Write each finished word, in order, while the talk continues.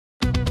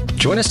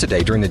Join us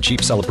today during the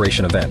Jeep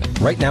Celebration event.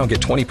 Right now, get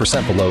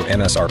 20% below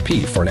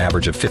MSRP for an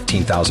average of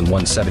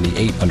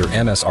 $15,178 under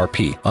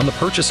MSRP on the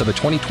purchase of a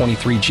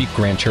 2023 Jeep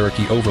Grand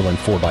Cherokee Overland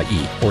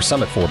 4xE or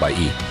Summit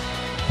 4xE.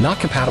 Not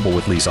compatible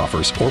with lease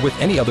offers or with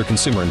any other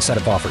consumer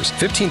incentive offers.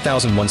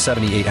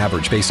 $15,178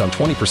 average based on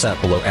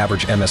 20% below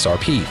average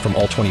MSRP from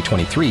all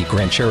 2023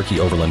 Grand Cherokee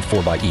Overland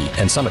 4xE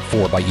and Summit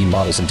 4xE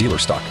models in dealer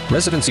stock.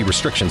 Residency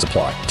restrictions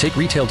apply. Take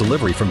retail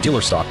delivery from dealer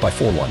stock by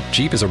 4/1.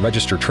 Jeep is a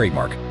registered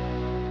trademark.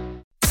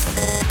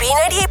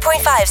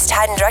 B98.5's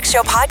Tad and Drex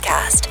Show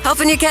podcast,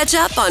 helping you catch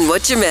up on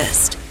what you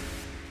missed.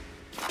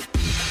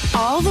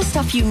 All the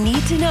stuff you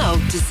need to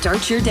know to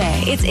start your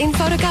day. It's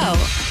Info to Go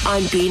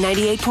on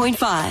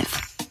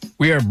B98.5.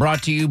 We are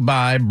brought to you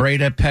by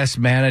Breda Pest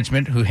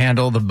Management, who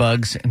handle the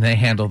bugs and they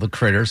handle the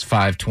critters,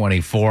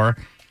 524.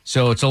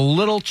 So it's a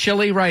little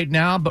chilly right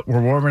now, but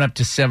we're warming up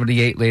to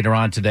 78 later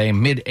on today,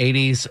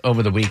 mid-80s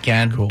over the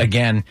weekend. Cool.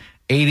 Again,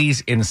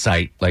 80s in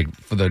sight, like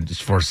for the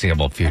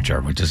foreseeable future,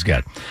 which is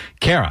good.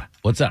 Kara,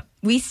 what's up?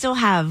 We still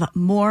have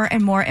more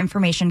and more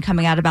information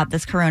coming out about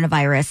this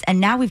coronavirus, and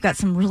now we've got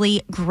some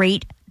really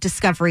great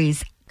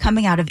discoveries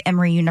coming out of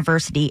Emory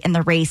University in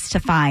the race to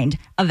find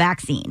a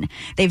vaccine.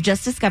 They've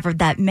just discovered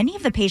that many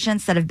of the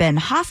patients that have been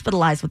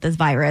hospitalized with this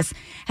virus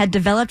had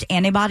developed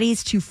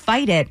antibodies to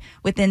fight it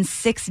within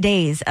 6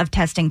 days of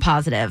testing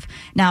positive.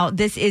 Now,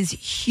 this is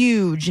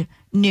huge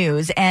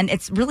news, and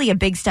it's really a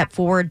big step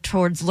forward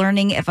towards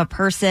learning if a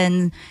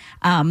person,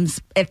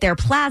 if their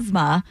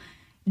plasma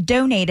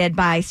donated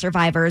by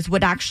survivors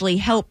would actually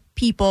help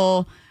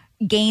people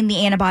gain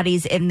the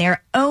antibodies in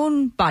their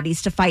own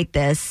bodies to fight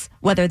this,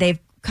 whether they've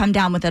come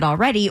down with it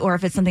already or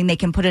if it's something they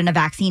can put in a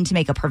vaccine to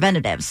make a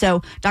preventative.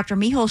 So Dr.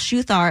 Mihal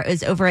Shuthar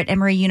is over at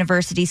Emory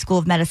University School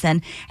of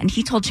Medicine, and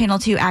he told Channel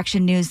 2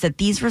 Action News that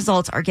these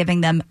results are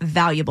giving them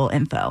valuable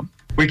info.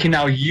 We can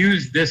now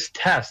use this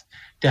test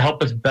to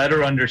help us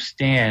better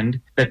understand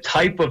the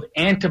type of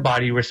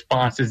antibody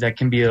responses that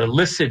can be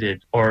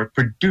elicited or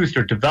produced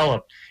or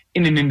developed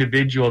in an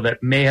individual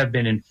that may have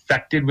been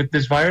infected with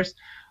this virus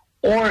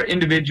or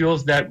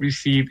individuals that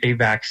receive a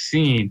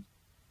vaccine.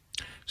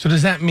 So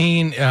does that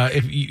mean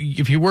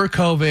if you were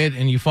COVID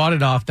and you fought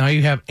it off, now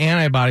you have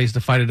antibodies to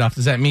fight it off?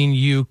 Does that mean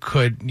you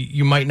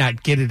might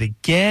not get it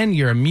again?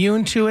 You're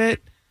immune to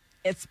it?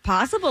 It's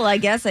possible, I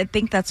guess. I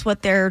think that's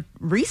what they're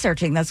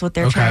researching. That's what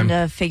they're trying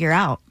to figure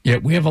out. Yeah,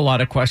 we have a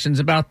lot of questions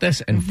about this.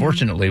 And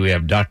fortunately, we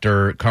have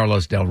Dr.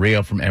 Carlos Del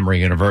Rio from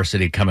Emory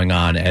University coming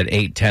on at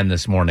 8:10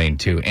 this morning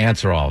to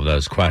answer all of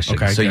those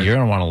questions. So you're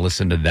going to want to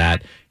listen to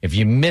that. If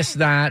you missed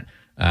that,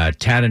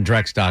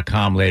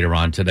 tadanddrex.com later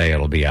on today,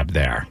 it'll be up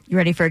there. You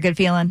ready for a good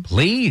feeling?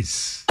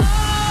 Please.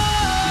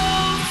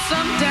 Oh,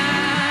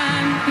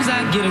 sometimes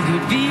I get a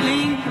good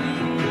feeling.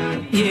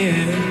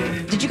 Yeah.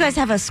 Did you guys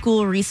have a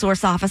school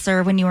resource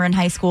officer when you were in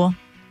high school?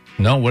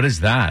 No, what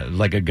is that?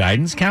 Like a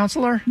guidance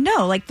counselor?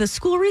 No, like the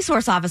school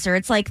resource officer.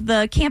 It's like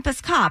the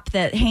campus cop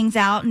that hangs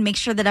out and makes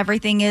sure that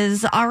everything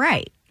is all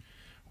right.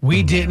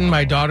 We didn't.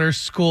 My daughter's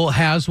school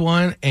has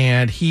one,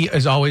 and he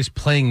is always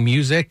playing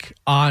music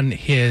on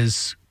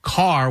his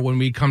car when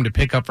we come to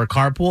pick up for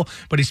carpool,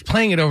 but he's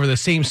playing it over the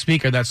same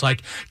speaker that's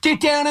like,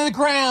 get down on the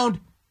ground.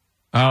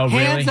 Oh, really?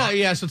 Hands up.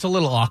 Yeah, so it's a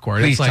little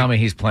awkward. Please tell me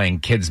he's playing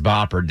Kids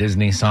Bop or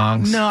Disney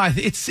songs. No,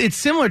 it's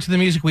similar to the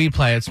music we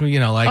play. It's, like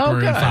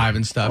Maroon 5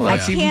 and stuff. Well,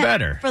 that's even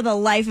better. For the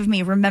life of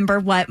me, remember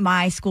what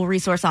my school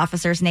resource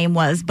officer's name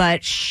was,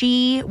 but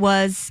she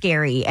was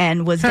scary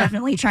and was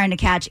definitely trying to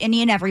catch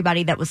any and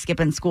everybody that was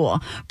skipping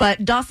school.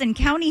 But Dawson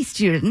County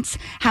students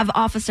have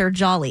Officer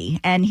Jolly,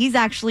 and he's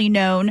actually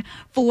known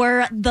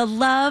for the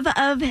love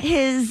of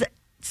his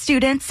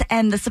students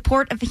and the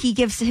support he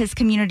gives to his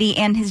community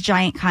and his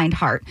giant kind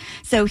heart.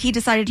 So he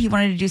decided he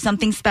wanted to do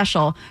something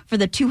special for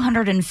the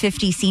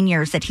 250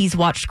 seniors that he's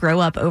watched grow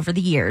up over the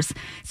years.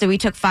 So he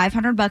took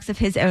 $500 of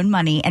his own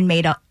money and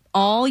made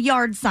all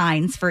yard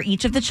signs for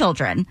each of the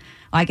children.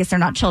 Well, I guess they're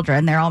not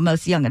children. They're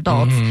almost young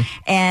adults.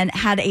 And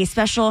had a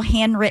special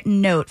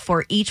handwritten note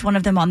for each one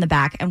of them on the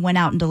back and went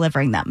out and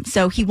delivering them.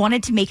 So he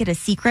wanted to make it a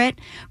secret,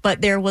 but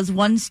there was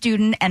one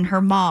student and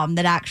her mom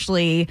that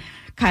actually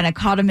kind of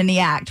caught him in the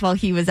act while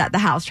he was at the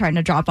house trying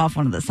to drop off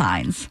one of the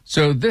signs.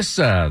 So this,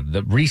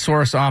 the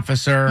resource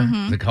officer,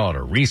 they call it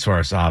a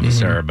resource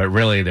officer, but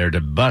really they're to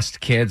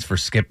bust kids for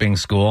skipping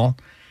school.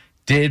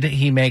 Did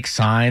he make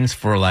signs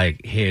for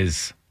like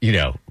his,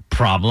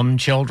 problem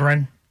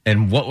children?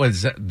 And what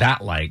was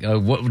that like?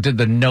 What did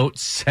the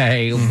notes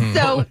say?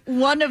 So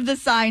one of the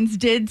signs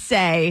did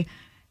say,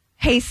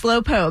 "Hey,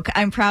 Slowpoke,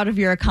 I'm proud of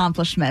your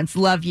accomplishments.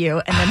 Love you."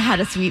 And then had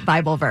a sweet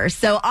Bible verse.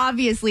 So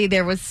obviously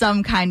there was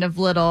some kind of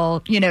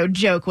little,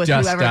 joke with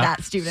whoever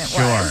that student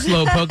was.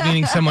 Slowpoke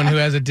meaning someone who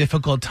has a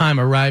difficult time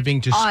arriving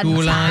to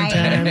school on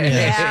time.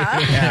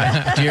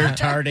 Yeah. Dear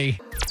Tardy.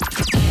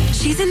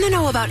 She's in the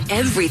know about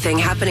everything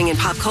happening in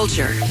pop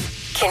culture.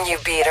 Can you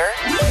beat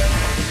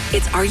her?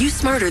 It's Are You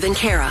Smarter Than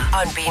Kara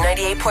on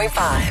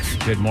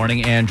B98.5. Good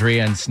morning,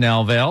 Andrea in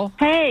Snellville.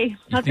 Hey,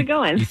 how's it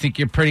going? You think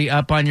you're pretty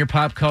up on your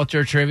pop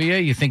culture trivia?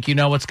 You think you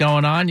know what's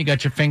going on? You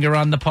got your finger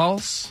on the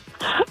pulse?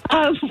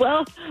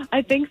 Well,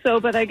 I think so,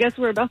 but I guess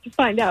we're about to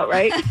find out,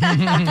 right?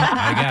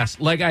 I guess.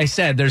 Like I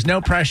said, there's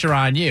no pressure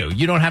on you.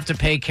 You don't have to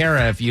pay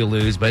Kara if you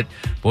lose, but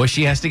boy,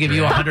 she has to give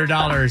you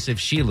 $100 if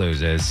she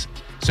loses.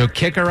 So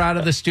kick her out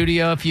of the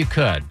studio if you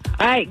could.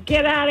 All right,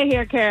 get out of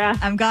here, Kara.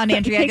 I'm gone,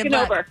 Andrea. Taking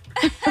Good luck.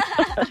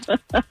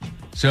 over.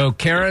 So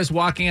Kara is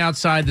walking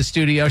outside the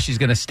studio. She's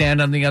going to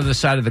stand on the other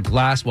side of the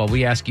glass while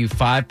we ask you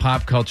 5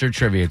 pop culture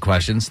trivia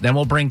questions. Then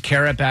we'll bring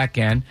Kara back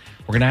in.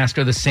 We're going to ask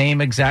her the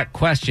same exact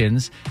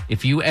questions.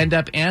 If you end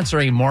up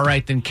answering more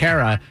right than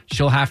Kara,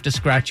 she'll have to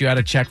scratch you out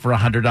a check for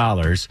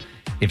 $100.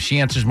 If she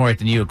answers more right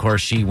than you, of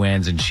course, she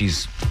wins, and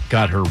she's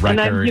got her record.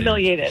 And I'm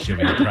humiliated. And she'll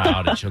be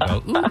proud, and she'll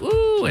go, ooh,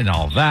 ooh, and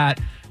all that.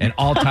 And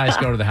all ties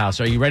go to the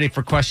house. Are you ready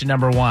for question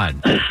number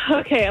 1?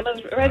 Okay, I'm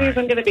as ready as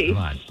I'm going to be. Come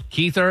on.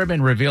 Keith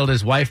Urban revealed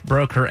his wife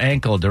broke her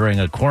ankle during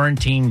a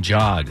quarantine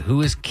jog.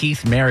 Who is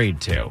Keith married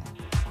to?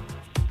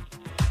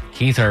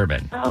 Keith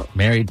Urban. Oh.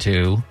 Married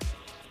to...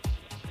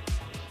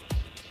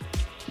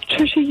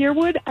 Trisha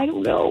Yearwood? I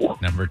don't know.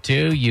 Number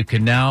 2, you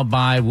can now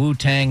buy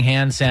Wu-Tang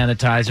hand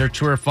sanitizer.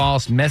 True or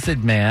false,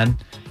 Method Man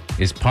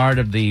is part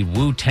of the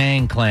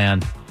Wu-Tang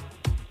Clan.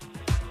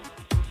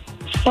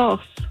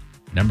 False.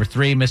 Number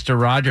 3, Mr.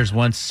 Rogers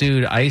once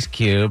sued Ice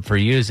Cube for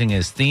using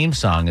his theme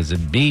song as a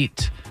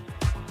beat.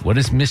 What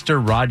is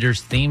Mr.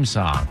 Rogers' theme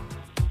song?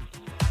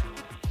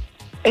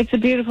 It's a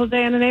beautiful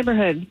day in the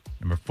neighborhood.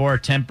 Number 4,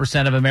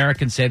 10% of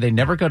Americans say they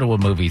never go to a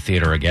movie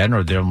theater again,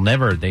 or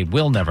they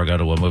will never go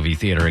to a movie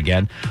theater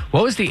again.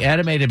 What was the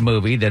animated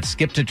movie that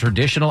skipped a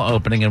traditional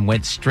opening and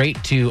went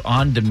straight to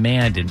on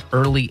demand in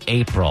early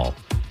April?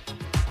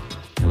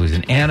 It was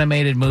an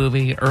animated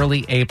movie,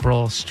 early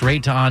April,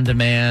 straight to on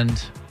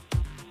demand.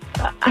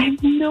 I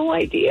have no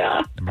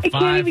idea. Number I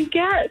 5. can't even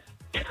guess.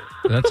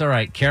 That's all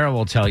right. Kara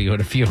will tell you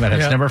in a few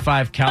minutes. Yeah. Number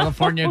 5,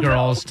 California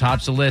Girls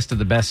tops the list of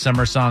the best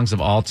summer songs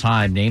of all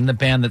time. Name the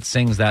band that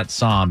sings that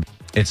song.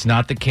 It's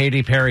not the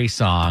Katy Perry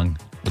song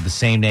with the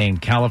same name,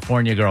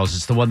 California Girls.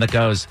 It's the one that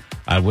goes,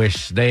 I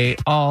wish they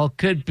all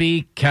could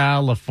be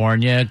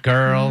California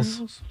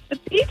girls. The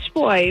Beach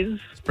Boys.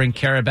 Let's bring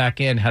Kara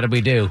back in. How did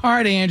we do? All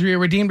right, Andrea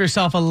redeemed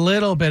herself a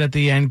little bit at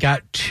the end.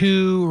 Got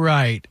 2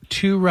 right.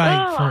 2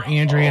 right for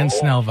Andrea and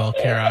Snellville,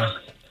 Kara.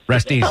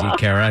 Rest easy,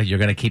 Kara. You're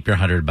going to keep your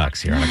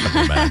 $100 here in a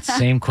couple of minutes.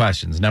 Same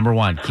questions. Number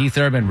 1, Keith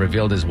Urban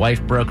revealed his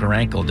wife broke her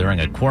ankle during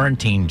a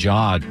quarantine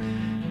jog.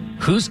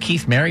 Who's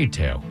Keith married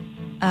to?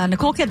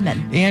 Nicole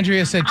Kidman.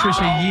 Andrea said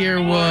Trisha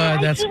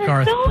Yearwood. That's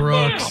Garth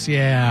Brooks.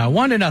 Yeah.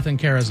 1-0.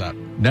 Kara's up.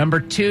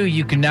 Number 2,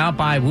 you can now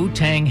buy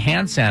Wu-Tang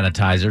hand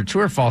sanitizer.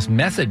 True or false,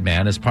 Method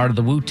Man is part of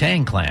the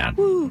Wu-Tang Clan.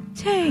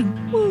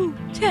 Wu-Tang,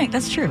 Wu-Tang.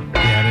 That's true.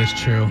 Yeah, it is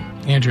true.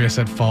 Andrea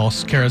said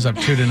false. Kara's up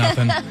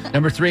 2-0.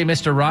 Number 3,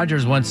 Mr.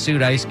 Rogers once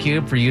sued Ice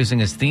Cube for using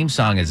his theme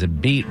song as a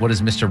beat. What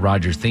is Mr.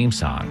 Rogers' theme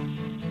song?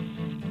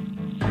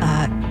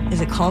 Is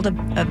it called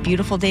a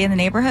Beautiful Day in the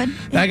Neighborhood?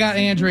 I got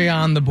Andrea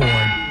on the board.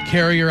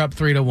 Kara, you're up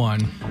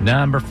 3-1.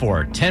 Number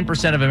 4,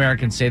 10% of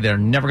Americans say they're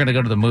never going to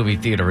go to the movie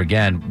theater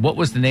again. What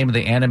was the name of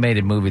the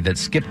animated movie that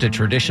skipped a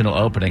traditional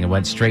opening and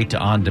went straight to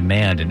on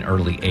demand in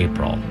early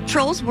April?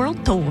 Trolls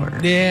World Tour.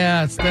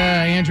 Yeah, it's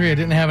Andrea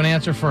didn't have an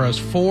answer for us.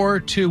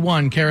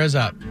 4-1. Kara's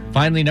up.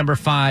 Finally, number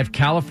 5,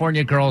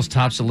 California Girls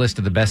tops the list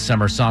of the best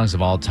summer songs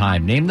of all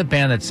time. Name the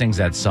band that sings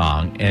that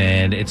song,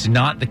 and it's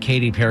not the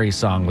Katy Perry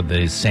song with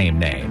the same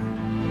name.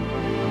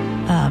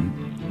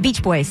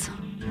 Beach Boys.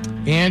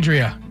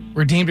 Andrea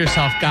redeemed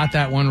herself, got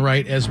that one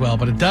right as well.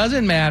 But it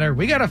doesn't matter.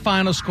 We got a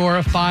final score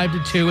of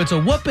 5-2. It's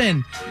a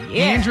whooping.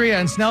 Yeah. Andrea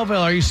and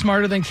Snellville, are you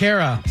smarter than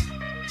Kara?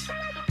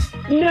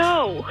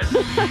 No. Got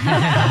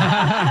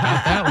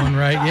that one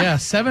right. Yeah,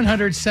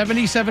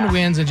 777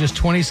 wins and just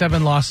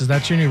 27 losses.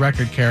 That's your new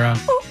record, Kara.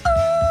 Ooh,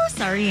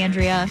 sorry,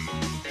 Andrea.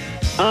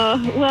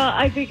 Well,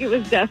 I think it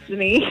was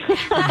destiny.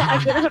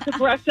 I'm going to have to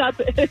brush up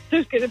if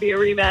there's going to be a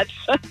rematch.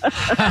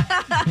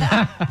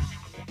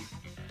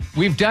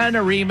 We've done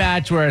a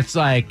rematch where it's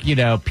like, you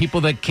know, people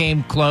that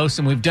came close,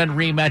 and we've done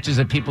rematches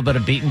of people that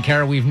have beaten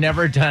Kara. We've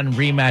never done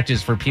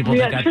rematches for people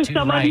that got for 2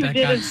 someone right. who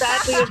did as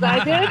badly as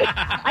I did.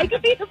 I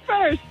could be the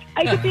first.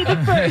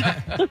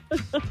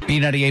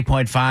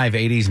 B98.5,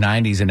 80s,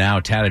 90s, and now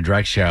Tad and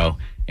Drex show.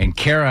 And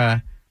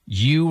Kara,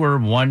 you were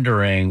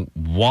wondering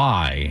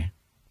why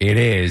it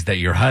is that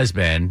your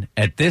husband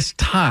at this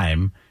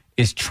time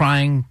is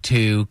trying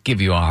to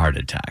give you a heart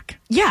attack.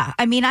 Yeah,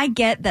 I mean, I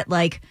get that,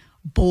 like,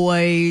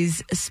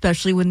 boys,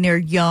 especially when they're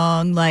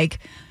young, like,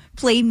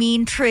 play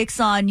mean tricks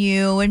on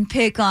you and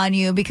pick on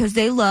you because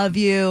they love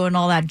you and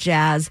all that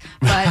jazz.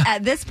 But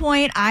at this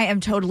point, I am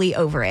totally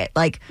over it.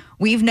 Like,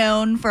 we've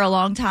known for a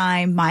long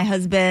time, my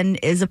husband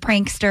is a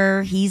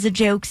prankster. He's a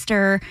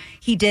jokester.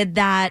 He did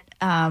that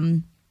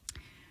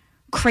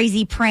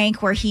crazy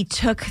prank where he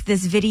took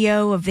this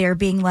video of there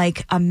being,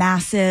 like, a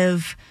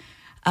massive,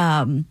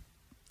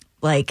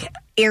 like,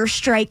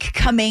 airstrike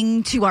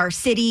coming to our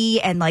city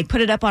and like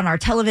put it up on our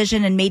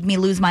television and made me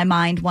lose my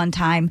mind one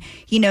time.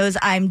 He knows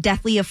I'm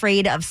deathly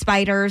afraid of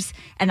spiders,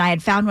 and I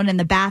had found one in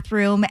the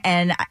bathroom,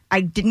 and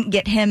I didn't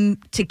get him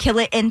to kill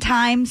it in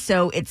time,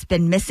 so it's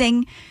been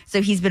missing.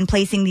 So he's been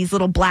placing these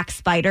little black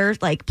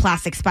spiders, like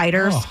plastic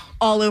spiders,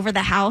 all over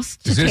the house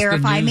to terrify me.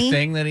 Is this the new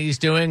thing that he's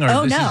doing,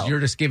 or you're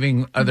just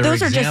giving other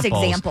Those examples? are just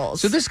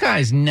examples. So this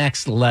guy's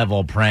next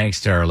level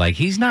prankster. Like,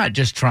 he's not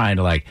just trying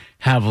to like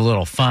have a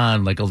little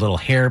fun, like a little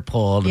hair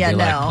pull to be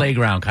like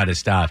playground kind of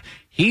stuff.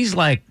 He's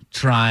like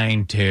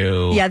trying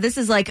to. Yeah, this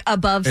is like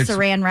above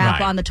saran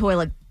wrap on the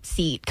toilet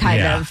seat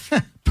kind of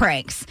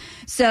pranks.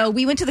 So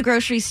we went to the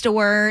grocery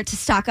store to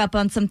stock up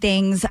on some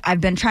things. I've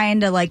been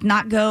trying to like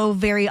not go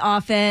very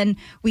often.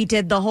 We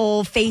did the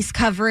whole face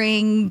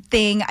covering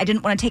thing. I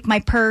didn't want to take my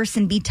purse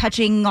and be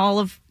touching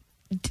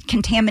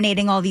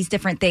contaminating all these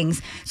different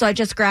things. So I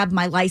just grabbed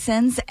my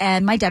license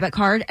and my debit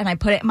card and I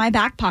put it in my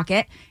back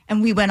pocket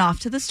and we went off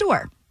to the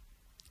store.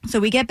 So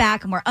we get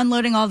back and we're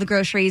unloading all the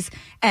groceries,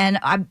 and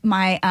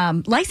my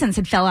license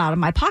had fell out of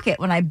my pocket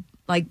when I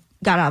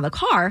got out of the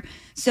car.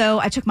 So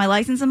I took my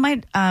license and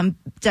my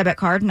debit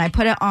card and I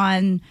put it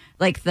on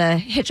like the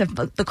hitch of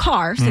the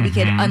car so we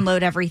could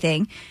unload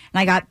everything. And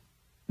I got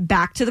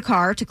back to the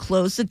car to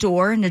close the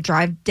door and to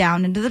drive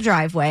down into the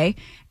driveway,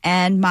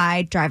 and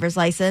my driver's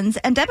license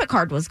and debit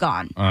card was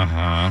gone.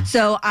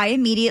 So I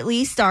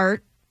immediately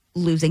start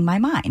losing my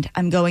mind.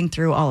 I'm going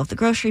through all of the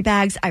grocery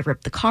bags. I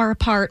ripped the car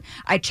apart.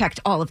 I checked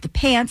all of the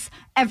pants,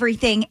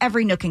 everything,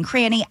 every nook and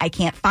cranny. I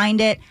can't find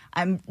it.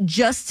 I'm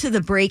just to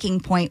the breaking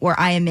point where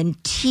I am in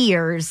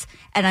tears,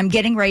 and I'm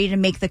getting ready to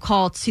make the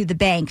call to the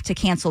bank to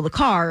cancel the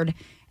card.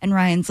 And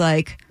Ryan's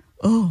like,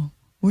 "Oh,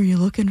 were you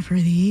looking for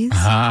these?"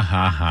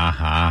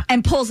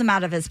 And pulls them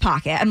out of his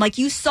pocket. I'm like,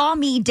 "You saw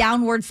me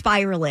downward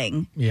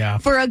spiraling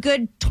for a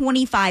good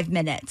 25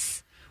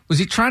 minutes. Was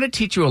he trying to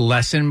teach you a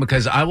lesson?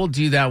 Because I will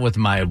do that with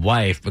my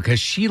wife, because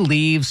she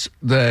leaves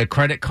the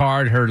credit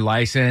card, her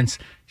license.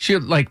 She,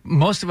 like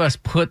most of us,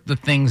 put the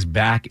things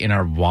back in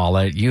our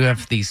wallet. You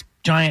have these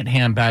giant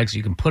handbags.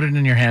 You can put it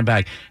in your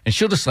handbag, and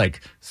she'll just like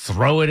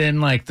throw it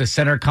in like the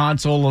center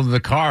console of the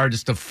car,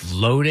 just a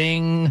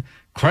floating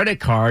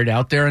credit card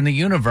out there in the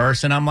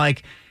universe. And I'm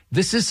like,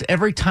 this is,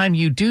 every time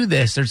you do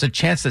this, there's a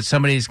chance that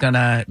somebody's going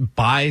to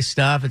buy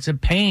stuff. It's a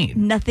pain.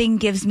 Nothing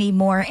gives me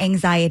more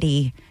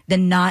anxiety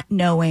than not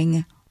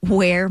knowing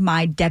where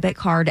my debit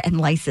card and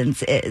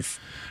license is.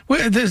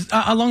 Well,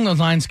 along those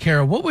lines,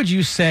 Kara, what would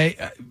you say?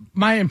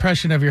 My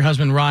impression of your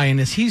husband, Ryan,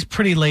 is he's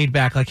pretty laid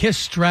back. Like, his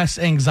stress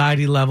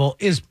anxiety level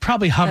is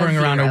probably hovering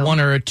around a 1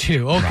 or a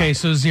 2. Okay,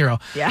 so 0.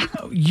 Yeah.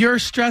 Your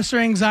stress or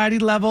anxiety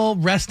level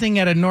resting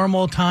at a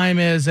normal time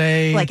is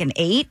like an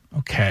 8.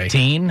 Okay.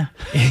 Teen.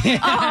 Oh, is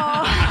it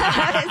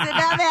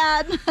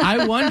that bad?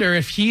 I wonder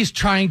if he's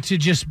trying to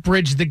just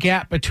bridge the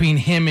gap between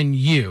him and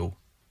you.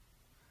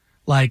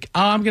 Like,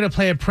 oh, I'm going to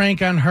play a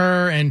prank on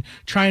her and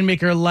try and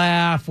make her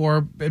laugh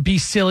or be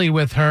silly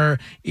with her,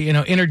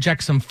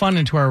 interject some fun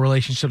into our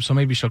relationship so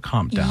maybe she'll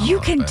calm down. You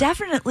can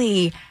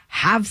definitely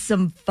have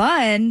some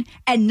fun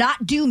and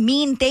not do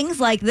mean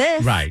things like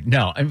this. Right.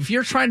 No, if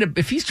he's trying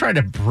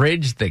to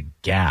bridge the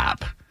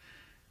gap,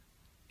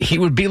 he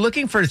would be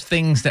looking for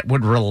things that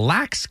would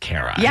relax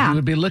Kara. Yeah. He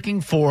would be looking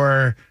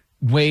for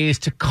ways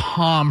to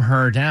calm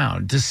her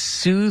down, to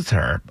soothe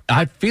her.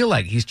 I feel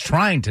like he's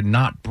trying to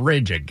not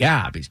bridge a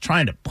gap. He's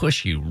trying to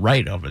push you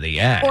right over the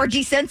edge. Or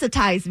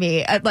desensitize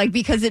me,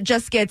 because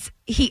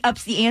he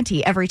ups the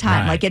ante every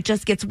time. Right. Like, it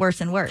just gets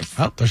worse and worse.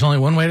 Oh, there's only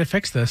one way to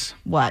fix this.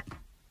 What?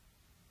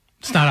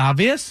 It's not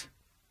obvious.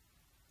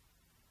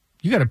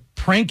 You got to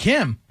prank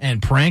him and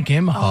prank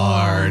him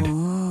hard.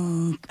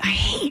 Oh, I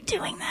hate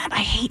doing that. I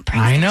hate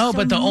pranks. I know,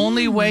 but the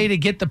only way to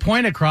get the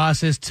point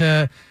across is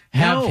to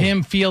have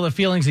him feel the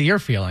feelings that you're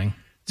feeling.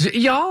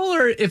 Y'all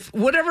are, if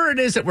whatever it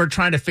is that we're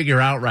trying to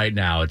figure out right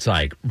now, it's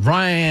like,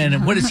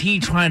 Ryan, what is he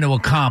trying to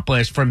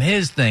accomplish from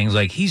his things?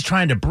 Like, he's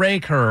trying to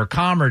break her or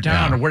calm her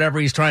down or whatever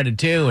he's trying to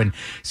do. And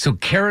so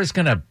Kara's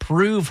going to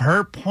prove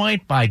her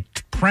point by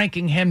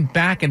pranking him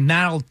back, and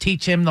that'll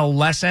teach him the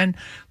lesson.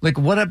 Like,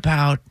 what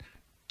about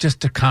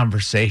just a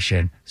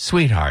conversation?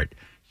 Sweetheart,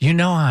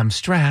 I'm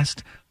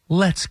stressed.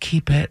 Let's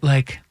keep it,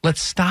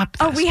 let's stop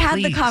this, we had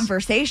please. the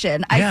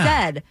conversation. I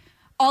said,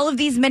 all of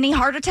these mini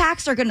heart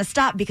attacks are going to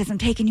stop because I'm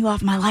taking you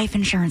off my life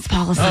insurance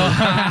policy.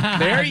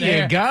 There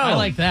you go. I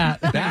like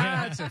that.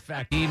 That's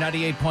effective.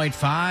 98.5,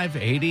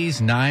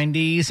 80s,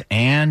 90s,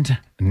 and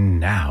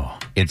now.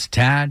 It's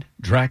Tad,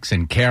 Drex,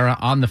 and Kara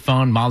on the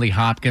phone. Molly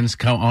Hopkins,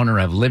 co-owner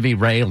of Livy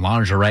Ray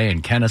Lingerie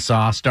in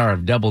Kennesaw, star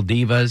of Double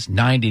Divas,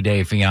 90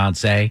 Day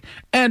Fiancé,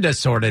 and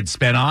assorted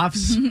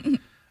spinoffs.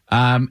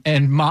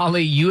 And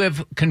Molly, you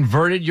have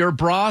converted your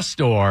bra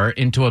store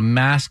into a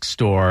mask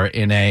store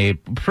in a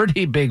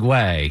pretty big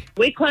way.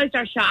 We closed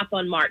our shop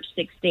on March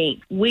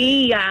 16th.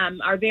 We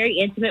are very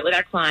intimate with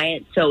our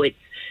clients, so it's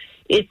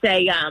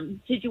a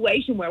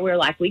situation where we're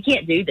like, we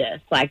can't do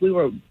this. Like, we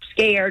were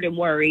scared and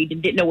worried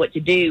and didn't know what to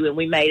do, and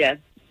we made a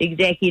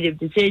executive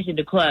decision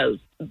to close.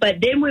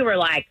 But then we were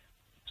like,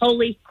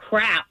 holy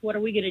crap, what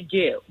are we going to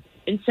do?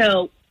 And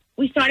so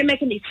we started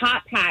making these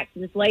hot packs,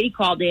 and this lady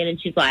called in,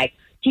 and she's like,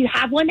 do you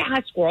have one that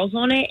has squirrels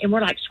on it? And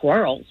we're like,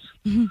 squirrels?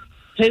 Mm-hmm.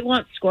 Who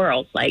wants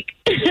squirrels? Like,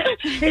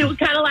 it was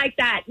kind of like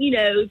that,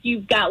 if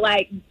you've got,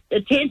 like,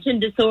 attention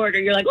disorder,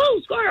 you're like,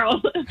 oh,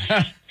 squirrel.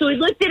 So we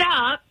looked it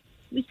up.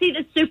 We see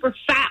this super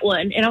fat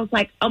one, and I was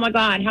like, oh, my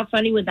God, how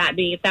funny would that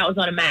be if that was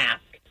on a mask?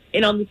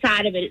 And on the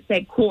side of it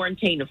said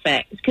quarantine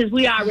effects, because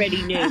we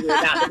already knew we were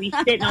about to be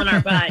sitting on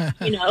our butt,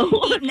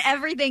 Eating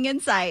everything in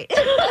sight.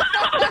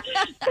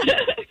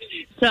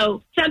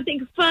 So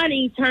something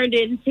funny turned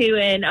into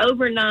an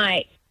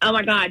overnight, oh,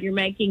 my God, you're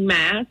making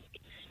masks.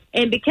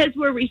 And because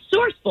we're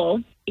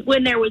resourceful,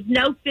 when there was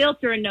no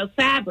filter and no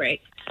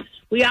fabric,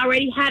 we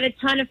already had a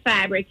ton of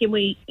fabric, and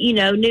we,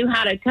 knew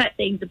how to cut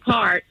things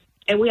apart.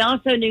 And we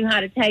also knew how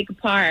to take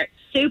apart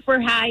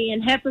super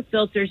high-end HEPA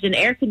filters and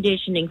air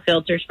conditioning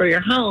filters for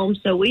your home.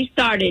 So we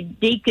started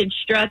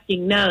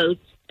deconstructing those,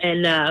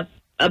 and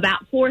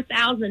about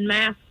 4,000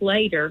 masks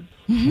later,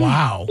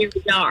 wow, here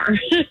we are.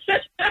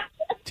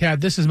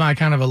 Tad, this is my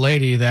kind of a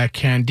lady that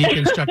can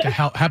deconstruct a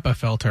HEPA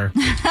filter.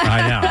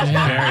 I know.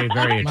 Very,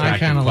 very attractive. My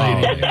kind of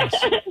lady, yes.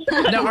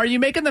 Now, are you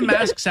making the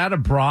masks out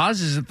of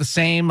bras? Is it the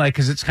same? Like,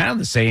 because it's kind of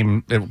the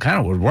same. It kind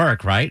of would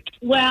work, right?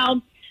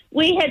 Well,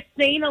 we had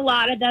seen a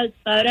lot of those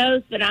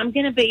photos, but I'm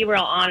going to be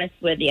real honest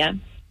with you.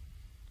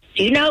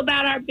 Do you know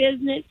about our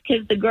business?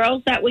 Because the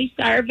girls that we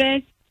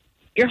service,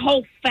 your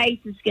whole face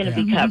is going to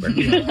be covered.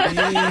 Big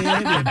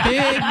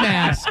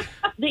mask.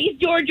 These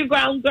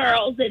Georgia-grown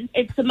girls and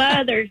some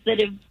others that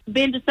have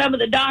been to some of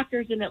the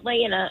doctors in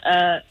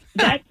Atlanta,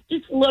 that's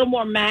just a little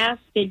more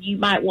mask than you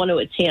might want to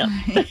attempt.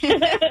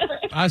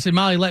 I said,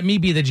 Molly, let me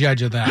be the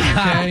judge of that,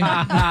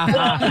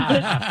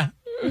 okay?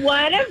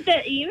 One of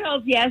the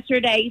emails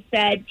yesterday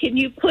said, can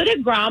you put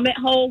a grommet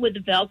hole with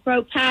a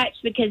Velcro patch?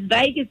 Because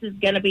Vegas is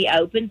going to be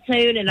open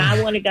soon, and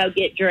I want to go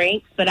get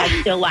drinks, but I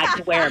still like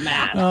to wear a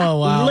mask. Oh,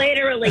 wow.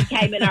 Literally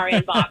came in our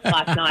inbox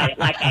last night at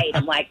like 8.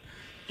 I'm like,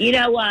 you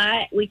know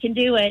what? We can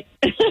do it.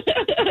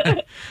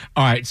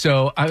 All right.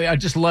 So I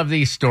just love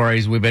these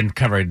stories. We've been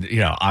covered,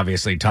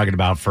 obviously talking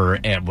about for,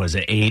 was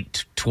it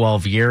 8,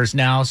 12 years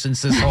now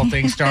since this whole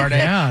thing started?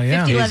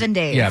 Yeah. 11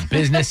 days. Yeah.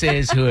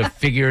 Businesses who have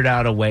figured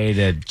out a way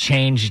to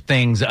change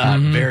things up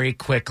very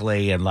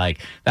quickly. And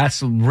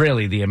that's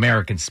really the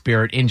American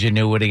spirit,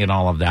 ingenuity, and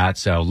all of that.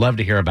 So love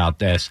to hear about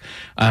this.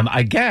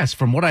 I guess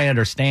from what I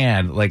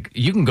understand,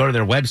 you can go to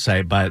their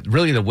website, but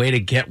really the way to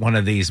get one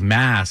of these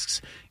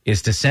masks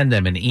is to send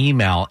them an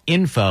email,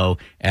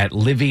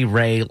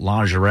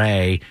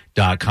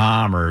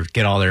 info@liviraylingerie.com, or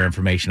get all their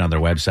information on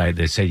their website.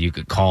 They said you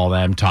could call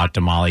them, talk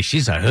to Molly.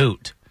 She's a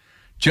hoot.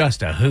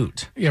 Just a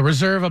hoot. Yeah,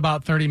 reserve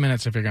about 30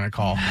 minutes if you're going to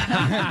call.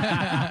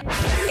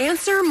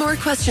 Answer more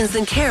questions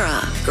than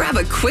Kara. Grab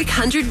a quick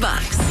 $100.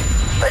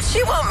 But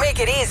she won't make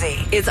it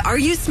easy. It's Are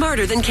You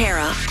Smarter Than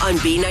Kara on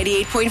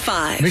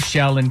B98.5.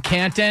 Michelle in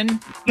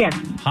Canton. Yes,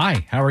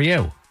 Hi, how are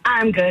you?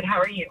 I'm good. How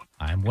are you?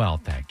 I'm well,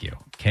 thank you.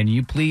 Can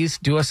you please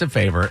do us a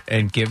favor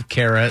and give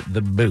Kara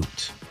the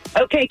boot?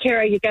 Okay,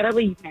 Kara, you got to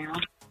leave now.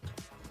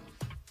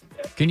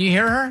 Can you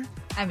hear her?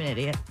 I'm an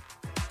idiot.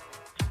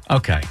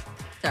 Okay.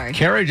 Sorry.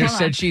 Kara just Hold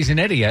said on. she's an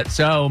idiot.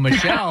 So,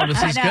 Michelle, this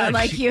is I know, good.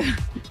 like she, you.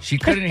 she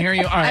couldn't hear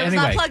you. All right, I was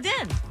anyway. not plugged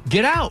in.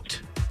 Get out.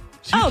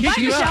 Oh, bye,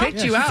 She Michelle.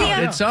 kicked you out. See ya.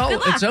 It's Good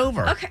luck. it's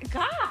over. Okay,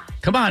 God.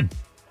 Come on.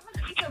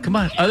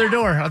 Other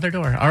door.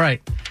 All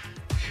right.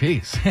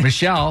 Jeez.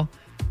 Michelle,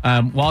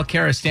 while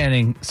Kara's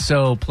standing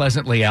so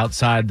pleasantly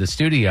outside the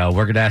studio,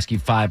 we're going to ask you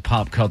 5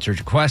 pop culture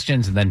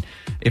questions. And then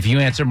if you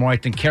answer more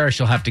right than Kara,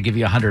 she'll have to give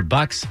you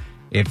 $100.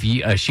 If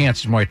she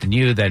answers more right than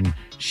you, then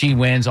she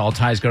wins. All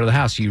ties go to the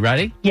house. Are you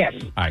ready? Yes.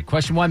 All right.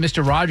 Question 1.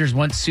 Mr. Rogers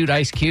once sued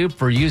Ice Cube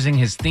for using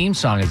his theme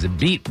song as a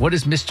beat. What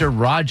is Mr.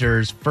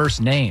 Rogers'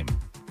 first name?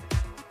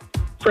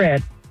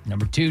 Fred.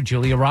 Number 2,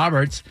 Julia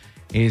Roberts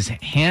is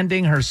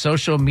handing her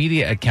social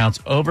media accounts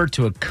over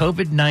to a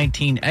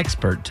COVID-19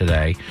 expert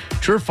today.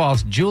 True or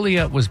false,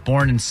 Julia was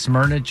born in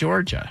Smyrna,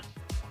 Georgia.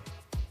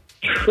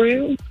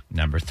 True.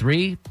 Number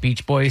 3,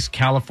 Beach Boys'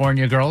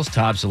 California Girls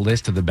tops a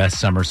list of the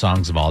best summer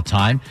songs of all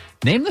time.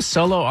 Name the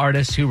solo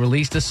artist who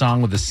released a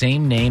song with the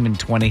same name in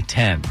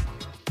 2010.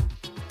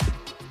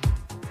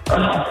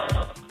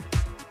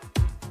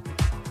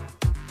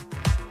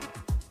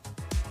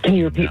 Can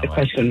you repeat the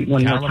question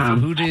one more time?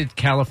 Who did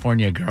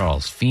California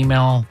Girls?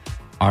 Female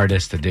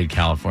artist that did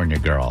California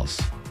Girls.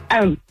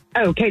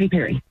 Katy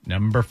Perry.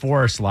 Number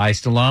 4, Sly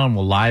Stallone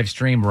will live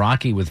stream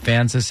Rocky with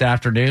fans this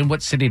afternoon.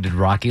 What city did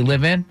Rocky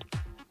live in?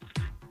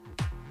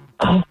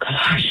 Oh,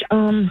 gosh.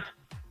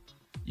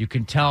 You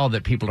can tell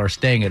that people are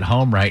staying at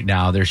home right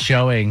now. They're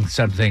showing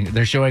something.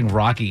 They're showing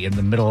Rocky in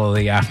the middle of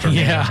the afternoon.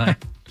 Yeah.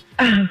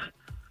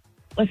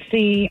 Let's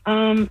see.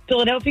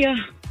 Philadelphia.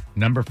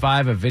 Number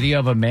 5, a video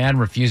of a man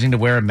refusing to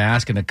wear a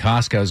mask in a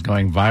Costco is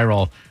going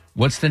viral.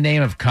 What's the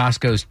name of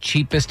Costco's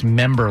cheapest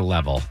member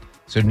level?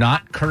 So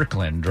not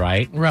Kirkland,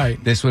 right?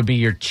 Right. This would be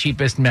your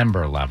cheapest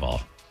member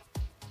level.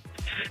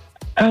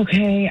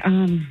 Okay.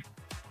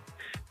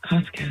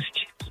 Costco's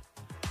cheap.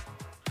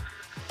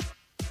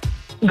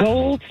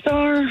 Gold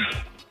Star. All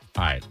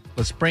right.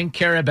 Let's bring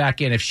Kara back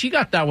in. If she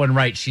got that one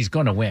right, she's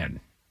going to win.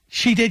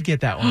 She did get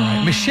that one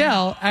right.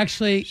 Michelle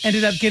actually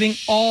ended up getting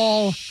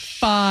all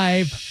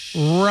 5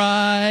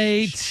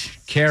 right.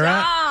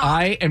 Kara,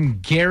 I am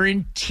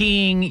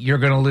guaranteeing you're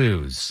going to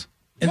lose.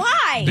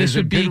 Why? There's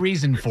a good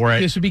reason for it.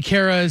 This would be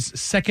Kara's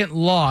second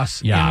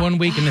loss in 1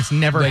 week, and it's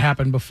never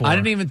happened before. I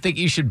didn't even think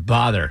you should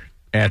bother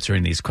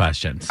answering these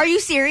questions. Are you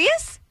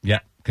serious? Yeah,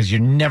 because you're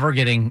never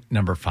getting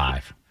number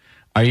 5.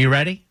 Are you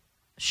ready?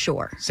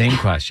 Sure. Same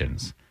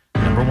questions.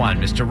 Number 1,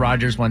 Mr.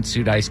 Rogers once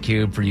sued Ice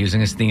Cube for using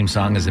his theme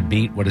song as a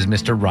beat. What is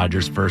Mr.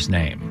 Rogers' first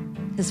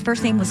name? His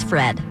first name was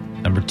Fred.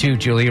 Number 2,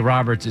 Julia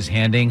Roberts is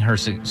handing her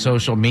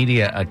social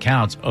media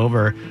accounts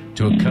over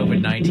to a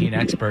COVID-19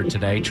 expert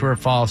today. True or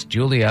false,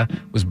 Julia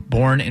was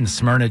born in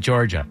Smyrna,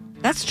 Georgia.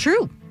 That's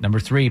true. Number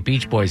 3,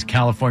 Beach Boys,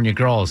 California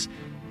Girls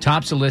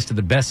tops a list of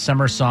the best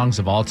summer songs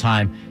of all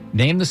time.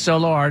 Name the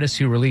solo artist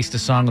who released a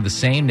song of the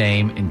same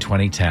name in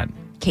 2010.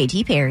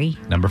 Katy Perry.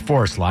 Number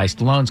 4, Sly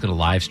Stallone's going to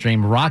live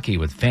stream Rocky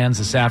with fans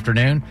this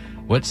afternoon.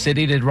 What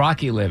city did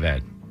Rocky live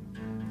in?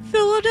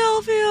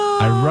 Philadelphia.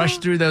 I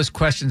rushed through those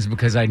questions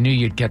because I knew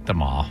you'd get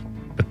them all.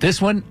 But this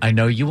one, I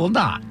know you will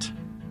not.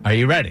 Are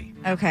you ready?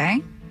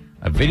 Okay.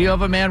 A video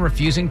of a man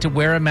refusing to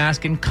wear a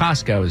mask in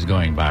Costco is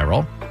going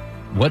viral.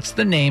 What's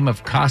the name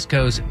of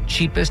Costco's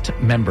cheapest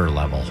member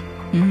level?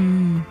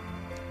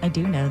 I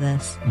do know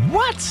this.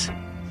 What?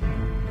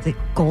 Is it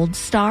Gold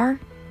Star?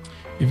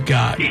 You've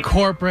got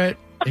corporate,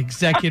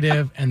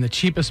 executive, and the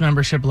cheapest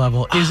membership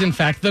level is, in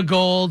fact, the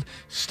Gold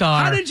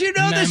Star. How did you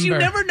know this? You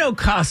member. never know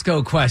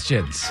Costco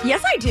questions.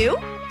 Yes, I do.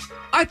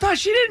 I thought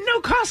she didn't know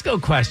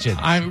Costco questions.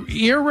 I'm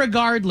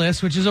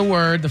irregardless, which is a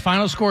word. The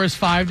final score is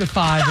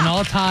 5-5, and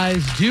all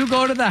ties do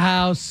go to the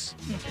house.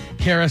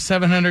 Kara,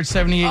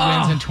 778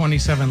 wins and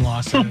 27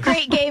 losses.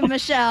 Great game,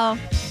 Michelle.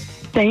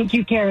 Thank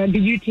you, Kara.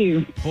 You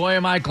too. Boy,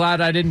 am I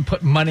glad I didn't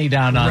put money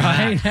down on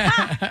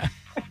that.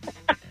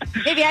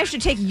 Maybe I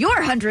should take your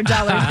 $100 then,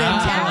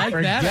 Tad.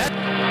 like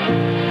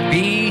that.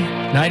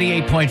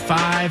 B98.5,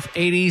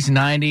 80s,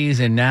 90s,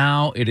 and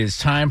now it is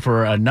time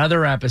for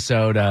another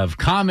episode of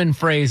Common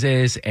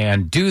Phrases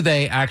and Do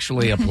They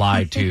Actually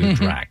Apply to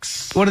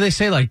Drex? What do they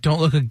say? Like,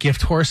 don't look a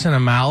gift horse in a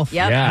mouth?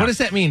 Yep. Yeah. What does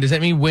that mean? Does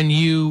that mean when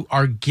you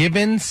are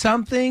given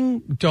something,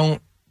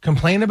 don't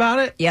complain about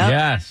it? Yep.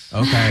 Yes.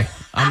 Okay.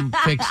 I'm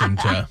fixing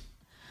to.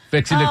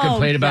 Fixing to Oh,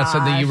 complain about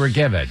something you gosh. were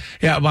given.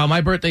 Yeah, well,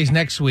 my birthday's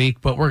next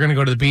week, but we're going to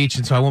go to the beach,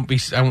 and so I won't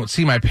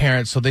see my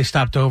parents. So they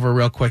stopped over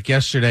real quick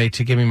yesterday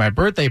to give me my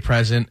birthday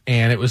present,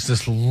 and it was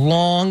this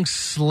long,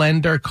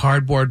 slender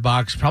cardboard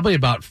box, probably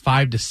about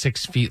 5 to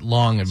 6 feet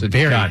long and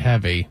very gun.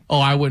 heavy. Oh,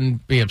 I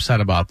wouldn't be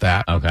upset about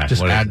that. Okay,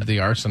 just what is add it? to the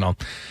arsenal.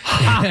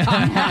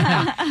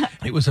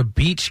 It was a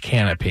beach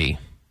canopy.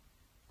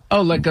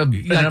 Oh, like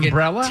an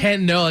umbrella?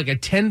 Like a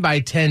 10 by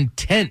 10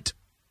 tent.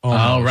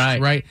 Oh, right.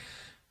 Right.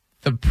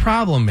 The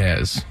problem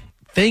is,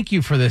 thank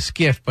you for this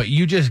gift, but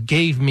you just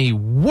gave me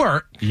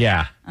work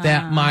Yeah.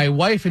 that my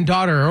wife and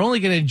daughter are only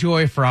going to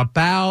enjoy for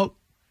about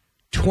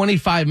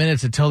 25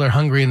 minutes until they're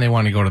hungry and they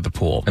want to go to the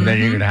pool. And then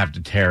you're going to have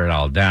to tear it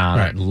all down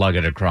Right. and lug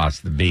it across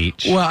the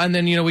beach. Well, and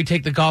then, we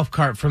take the golf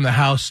cart from the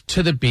house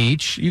to the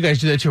beach. You guys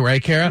do that too,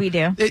 right, Kara? We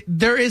do.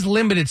 There is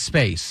limited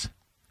space.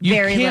 You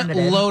Very can't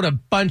limited. load a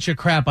bunch of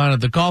crap onto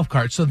the golf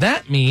cart. So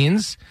that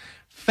means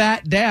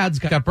fat dads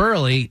got up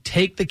early,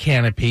 take the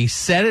canopy,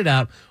 set it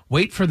up,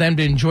 wait for them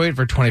to enjoy it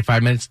for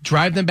 25 minutes,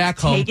 drive them back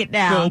home, Take it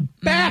down. go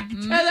back to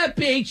the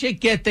beach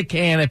and get the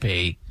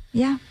canopy.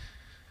 Yeah.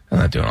 I'm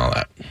not doing all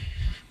that.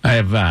 I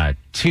have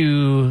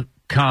 2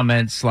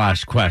 comments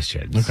 /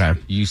 questions. Okay.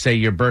 You say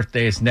your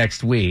birthday is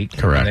next week.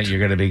 Correct. And that you're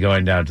going to be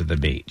going down to the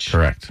beach.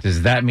 Correct.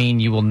 Does that mean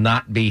you will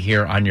not be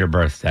here on your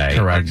birthday?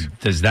 Correct. And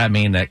does that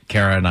mean that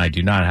Kara and I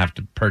do not have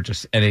to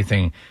purchase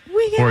anything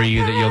for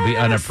you that you'll be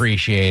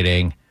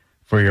unappreciating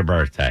for your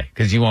birthday?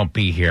 Because you won't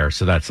be here,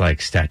 so that's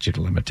like statute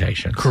of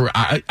limitations. Correct.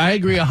 I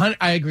agree.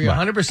 I agree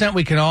 100%.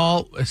 We can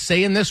all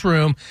say in this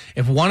room,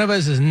 if one of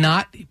us is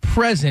not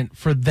present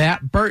for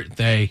that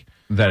birthday,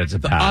 That it's a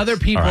the pass. other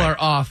people All right. are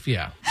off.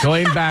 Yeah.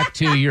 Going back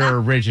to your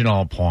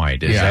original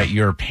point is that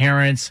your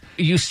parents,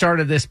 you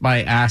started this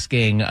by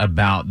asking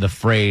about the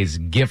phrase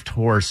gift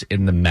horse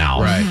in the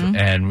mouth. Right.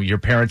 And your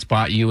parents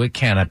bought you a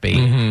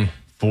canopy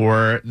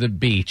for the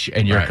beach,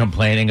 and you're Right.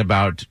 complaining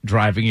about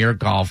driving your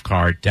golf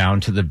cart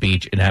down to the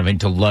beach and having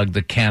to lug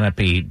the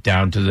canopy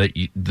down to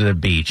the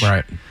beach.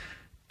 Right.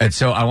 And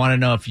so I want to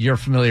know if you're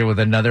familiar with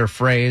another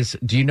phrase.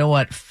 Do you know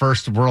what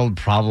first world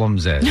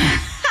problems is?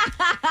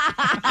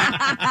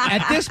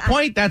 At this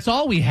point, that's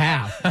all we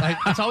have.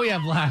 That's all we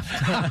have left.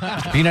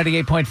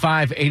 B98.5,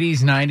 80s,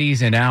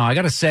 90s, and now. I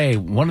got to say,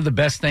 one of the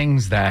best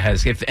things that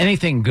has, if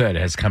anything good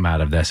has come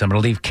out of this, I'm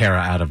going to leave Kara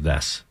out of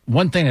this.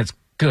 One thing that's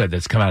good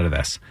that's come out of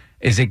this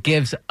is it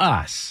gives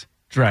us,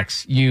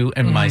 Drex, you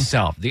and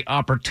myself, the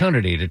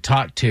opportunity to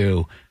talk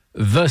to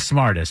the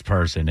smartest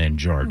person in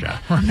Georgia,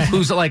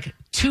 who's like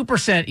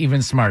 2%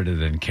 even smarter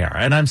than Kara.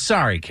 And I'm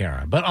sorry,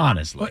 Kara, but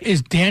honestly.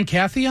 Is Dan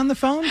Cathy on the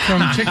phone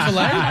from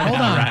Chick-fil-A?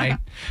 Hold on. Right.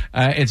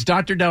 It's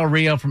Dr. Del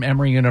Rio from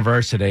Emory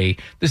University.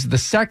 This is the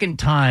second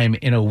time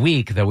in a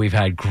week that we've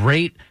had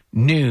great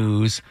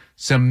news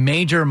some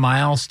major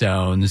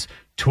milestones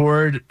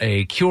toward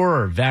a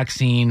cure or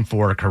vaccine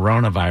for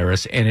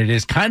coronavirus, and it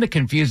is kind of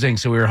confusing.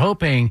 So we were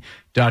hoping,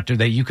 Doctor,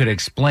 that you could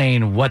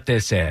explain what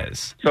this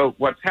is. So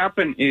what's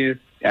happened is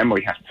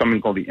Emory has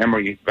something called the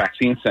Emory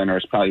Vaccine Center.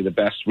 It's probably the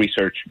best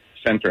research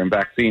center in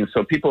vaccines.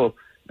 So people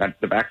at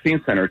the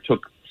vaccine center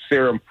took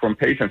serum from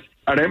patients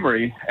at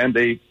Emory, and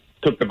they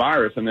took the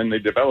virus, and then they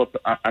developed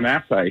an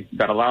assay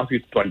that allows you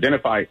to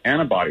identify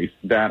antibodies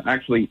that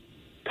actually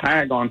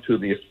tag onto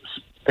the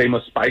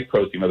famous spike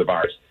protein of the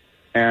virus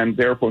and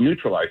therefore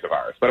neutralize the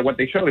virus. But what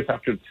they showed is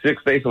after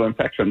 6 days of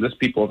infection, these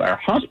people that are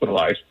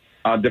hospitalized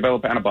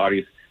develop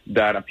antibodies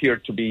that appear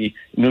to be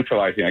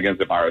neutralizing against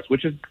the virus,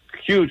 which is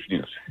huge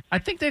news. I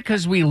think that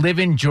because we live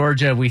in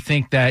Georgia, we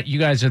think that you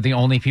guys are the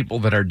only people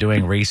that are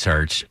doing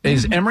research.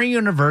 Is Emory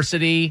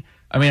University,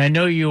 I mean, I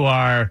know you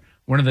are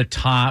one of the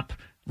top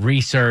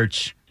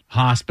research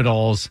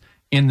hospitals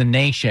in the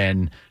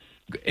nation.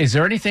 Is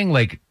there anything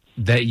like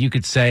that you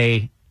could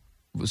say,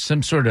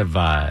 some sort of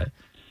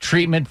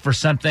treatment for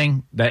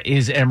something that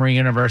is Emory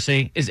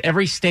University? Is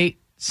every state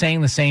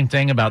saying the same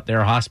thing about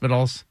their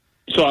hospitals?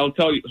 So I'll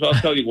tell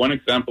you one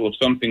example of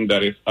something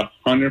that is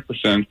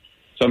 100%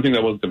 something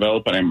that was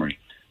developed at Emory.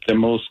 The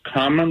most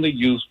commonly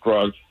used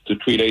drug to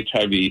treat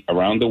HIV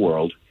around the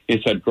world is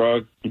a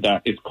drug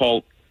that is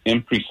called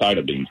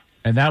emtricitabine.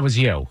 And that was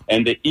you.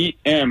 And the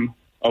EM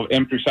of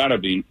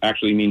emtricitabine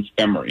actually means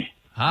Emory.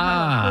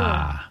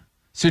 Ah.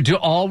 So do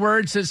all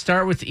words that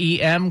start with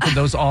EM, could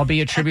those all be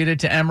attributed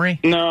to Emory?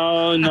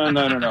 No.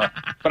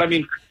 But I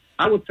mean,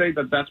 I would say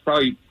that that's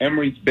probably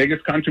Emory's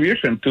biggest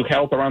contribution to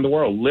health around the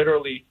world.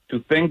 Literally, to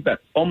think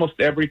that almost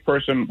every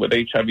person with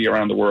HIV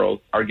around the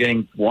world are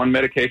getting one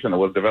medication that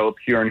was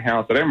developed here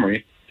in-house at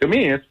Emory, to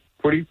me, it's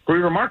pretty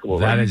remarkable.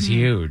 That is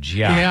huge,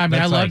 yeah. Yeah, I mean, I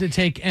That's love to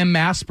take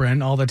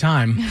M-aspirin all the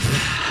time.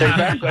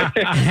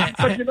 Exactly.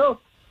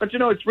 But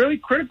it's really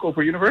critical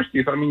for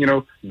universities. I mean,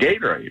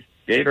 Gatorade.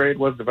 Gatorade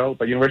was developed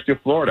by University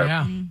of Florida.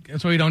 Yeah,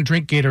 that's why we don't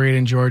drink Gatorade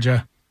in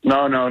Georgia.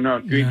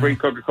 No. We drink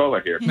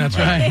Coca-Cola here. That's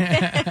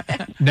right.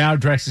 Now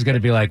Drex is going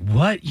to be like,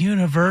 what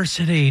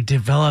university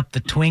developed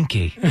the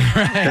Twinkie?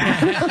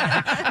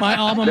 My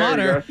alma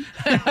mater.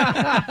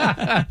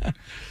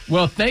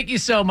 Well, thank you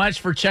so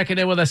much for checking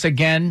in with us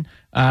again.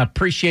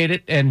 Appreciate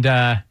it. And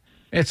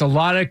it's a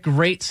lot of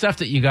great stuff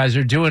that you guys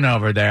are doing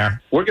over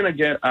there. We're going to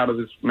get out of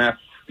this mess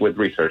with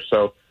research,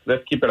 so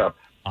let's keep it up.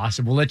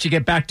 Awesome. We'll let you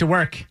get back to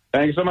work.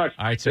 Thank you so much.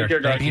 All right, sir. Take care,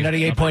 guys.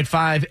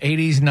 98.5,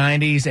 80s,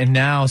 90s, and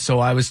now. So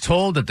I was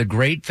told that the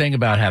great thing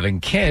about having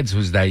kids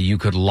was that you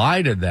could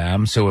lie to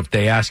them. So if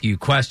they ask you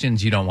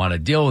questions, you don't want to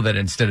deal with it.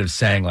 Instead of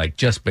saying, like,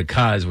 just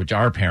because, which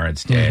our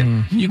parents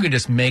did, you can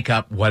just make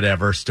up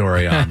whatever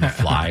story on the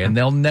fly, and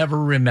they'll never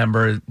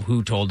remember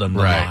who told them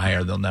the lie,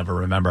 or they'll never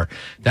remember.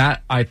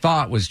 That I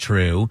thought was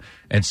true.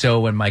 And so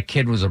when my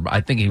kid was,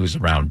 I think he was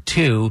around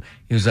 2,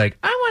 he was like,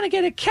 I want to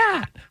get a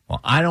cat.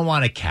 Well, I don't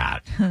want a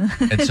cat.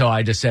 And so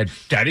I just said,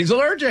 Daddy's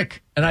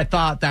allergic. And I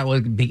thought that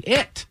would be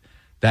it.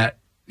 That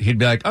he'd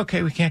be like,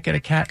 okay, we can't get a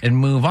cat, and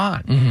move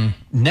on.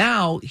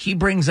 Now he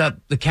brings up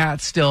the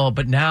cat still,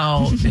 but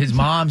now his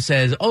mom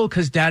says, oh,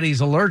 because Daddy's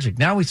allergic.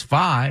 Now he's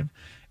 5.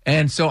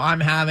 And so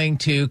I'm having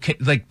to,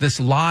 like, this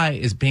lie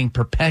is being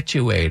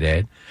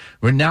perpetuated.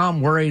 Where now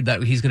I'm worried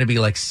that he's going to be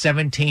like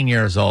 17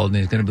 years old and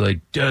he's going to be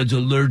like, Dad's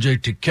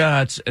allergic to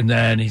cats. And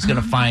then he's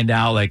going to find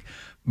out, like,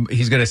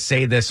 he's going to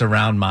say this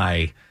around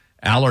my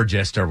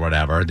allergist or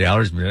whatever. The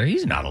allergist will be like,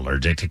 he's not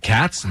allergic to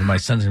cats. And my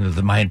son's going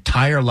to, my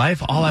entire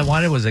life, all I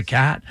wanted was a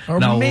cat. Or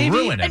and I'll maybe,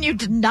 ruin it. And you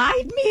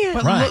denied me.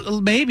 But Right.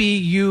 maybe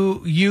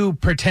you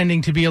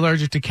pretending to be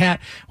allergic to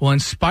cat will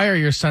inspire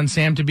your son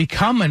Sam to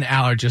become an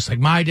allergist. Like,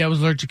 my dad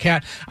was allergic to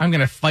cat. I'm going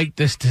to fight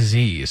this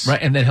disease.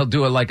 Right, and then he'll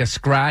do like a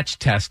scratch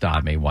test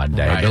on me one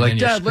day. Right, Be like, and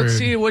then you're Dad, let's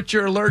screwed. see what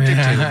you're allergic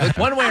to. Like,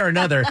 one way or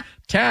another,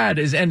 Tad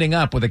is ending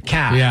up with a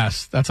cat.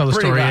 Yes, that's how the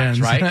Pretty story much,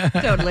 ends. right?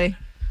 Totally.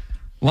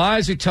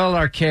 Lies we told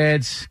our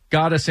kids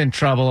got us in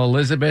trouble.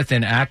 Elizabeth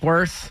in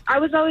Ackworth. I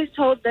was always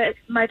told that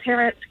my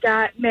parents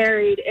got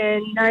married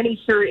in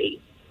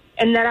 93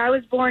 and that I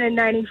was born in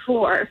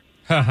 94.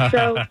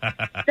 So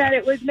that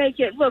it would make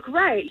it look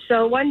right.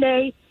 So one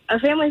day a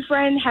family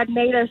friend had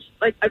made us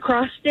like a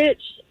cross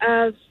stitch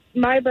of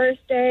my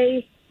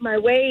birthday, my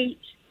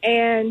weight,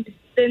 and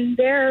then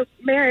their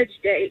marriage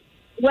date.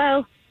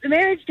 Well, the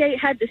marriage date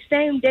had the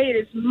same date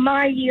as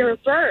my year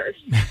of birth.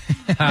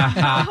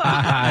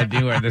 I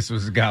knew where this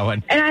was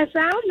going. And I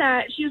found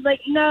that. She was like,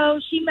 no,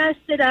 she messed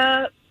it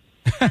up.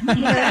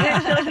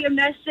 Aunt Sylvia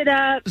messed it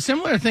up. A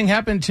similar thing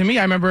happened to me.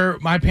 I remember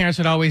my parents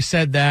had always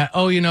said that,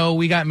 oh,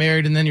 we got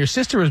married and then your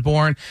sister was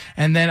born.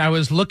 And then I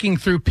was looking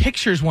through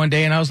pictures one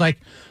day and I was like,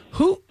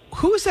 who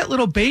is that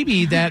little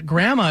baby that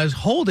grandma is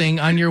holding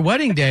on your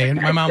wedding day?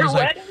 And my mom was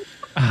like,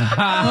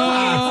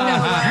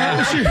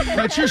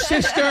 That's your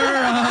sister.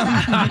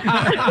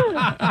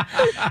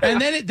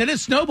 And then it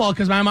snowballed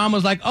because my mom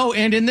was like, "Oh,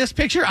 and in this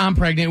picture, I'm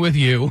pregnant with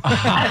you."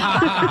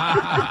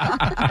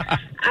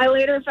 I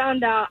later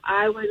found out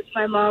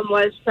my mom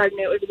was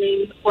pregnant with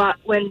me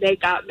when they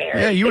got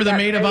married. Yeah, you were the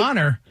maid of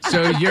honor.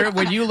 So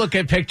when you look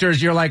at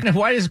pictures, you're like,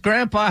 why does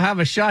Grandpa have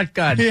a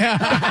shotgun? Yeah.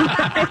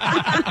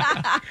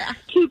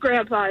 2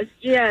 grandpas,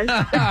 yes.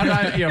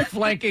 You're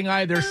flanking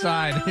either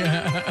side.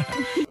 Yeah.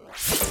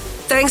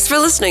 Thanks for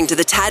listening to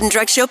the Tad and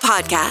Drex Show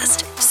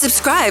podcast.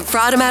 Subscribe for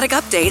automatic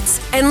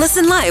updates and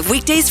listen live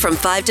weekdays from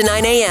 5 to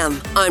 9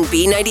 a.m. on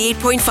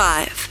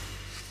B98.5.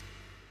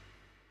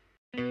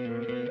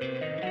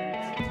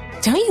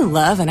 Don't you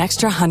love an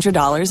extra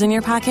 $100 in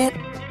your pocket?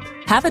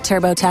 Have a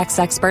TurboTax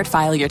expert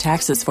file your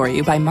taxes for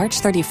you by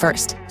March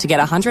 31st to get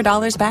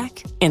 $100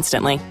 back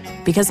instantly.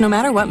 Because no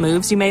matter what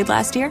moves you made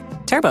last year,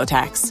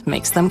 TurboTax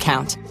makes them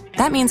count.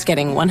 That means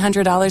getting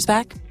 $100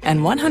 back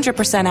and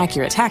 100%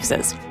 accurate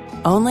taxes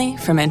only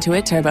from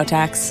Intuit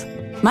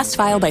TurboTax. Must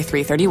file by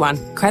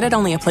 3/31. Credit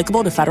only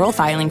applicable to federal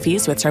filing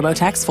fees with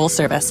TurboTax full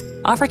service.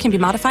 Offer can be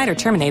modified or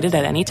terminated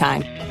at any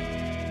time.